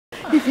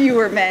If you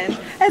were men,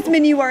 as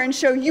men you are in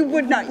show, you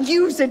would not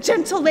use a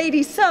gentle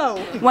lady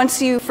so.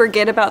 Once you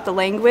forget about the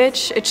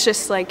language, it's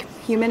just like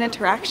human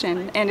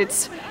interaction, and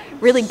it's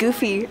really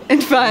goofy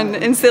and fun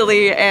and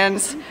silly,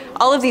 and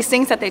all of these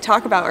things that they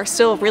talk about are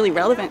still really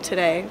relevant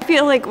today. I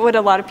feel like what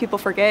a lot of people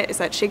forget is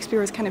that Shakespeare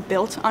was kind of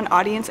built on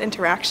audience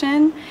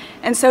interaction,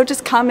 and so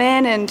just come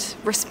in and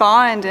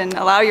respond and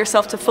allow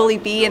yourself to fully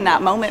be in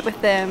that moment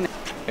with them.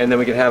 And then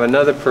we can have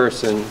another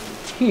person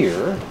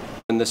here.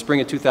 In the spring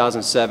of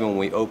 2007, when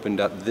we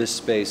opened up this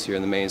space here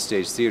in the Main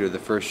Stage Theater, the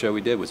first show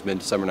we did was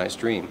Midsummer Night's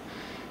Dream.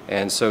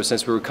 And so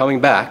since we were coming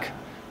back,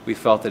 we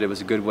felt that it was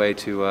a good way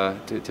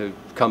to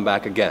come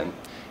back again.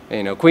 And,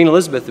 you know, Queen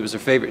Elizabeth, it was her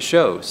favorite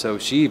show, so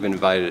she even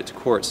invited it to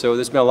court. So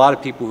there's been a lot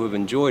of people who have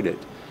enjoyed it.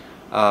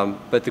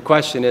 But the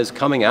question is,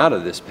 coming out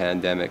of this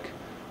pandemic,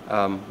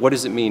 what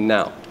does it mean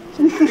now?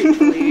 To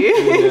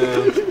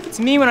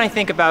me, when I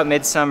think about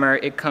Midsummer,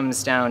 it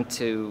comes down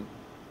to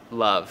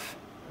love.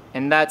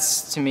 And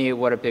that's, to me,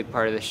 what a big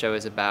part of the show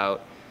is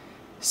about.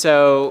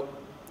 So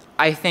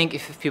I think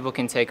if people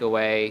can take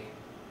away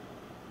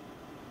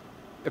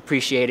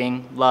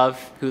appreciating love,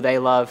 who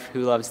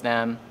loves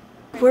them.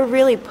 We're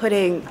really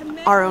putting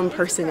our own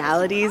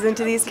personalities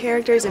into these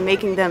characters and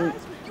making them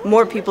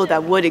more people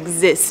that would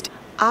exist.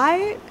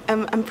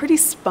 I'm pretty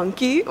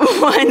spunky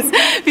once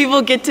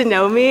people get to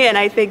know me, and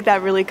I think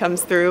that really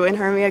comes through in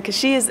Hermia, because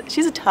she's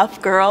a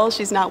tough girl.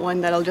 She's not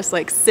one that'll just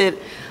like sit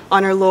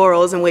on her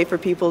laurels and wait for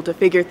people to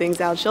figure things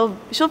out.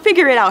 She'll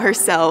figure it out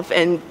herself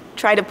and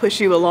try to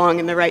push you along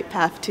in the right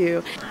path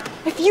too.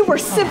 If you were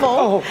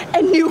civil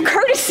and knew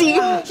courtesy,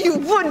 you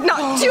would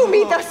not do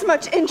me thus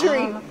much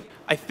injury.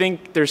 I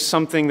think there's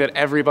something that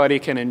everybody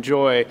can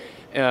enjoy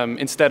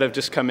instead of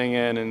just coming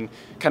in and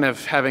kind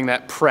of having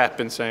that prep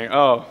and saying,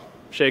 oh,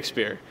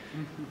 Shakespeare,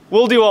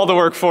 we'll do all the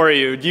work for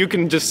you. You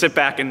can just sit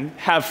back and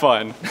have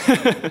fun.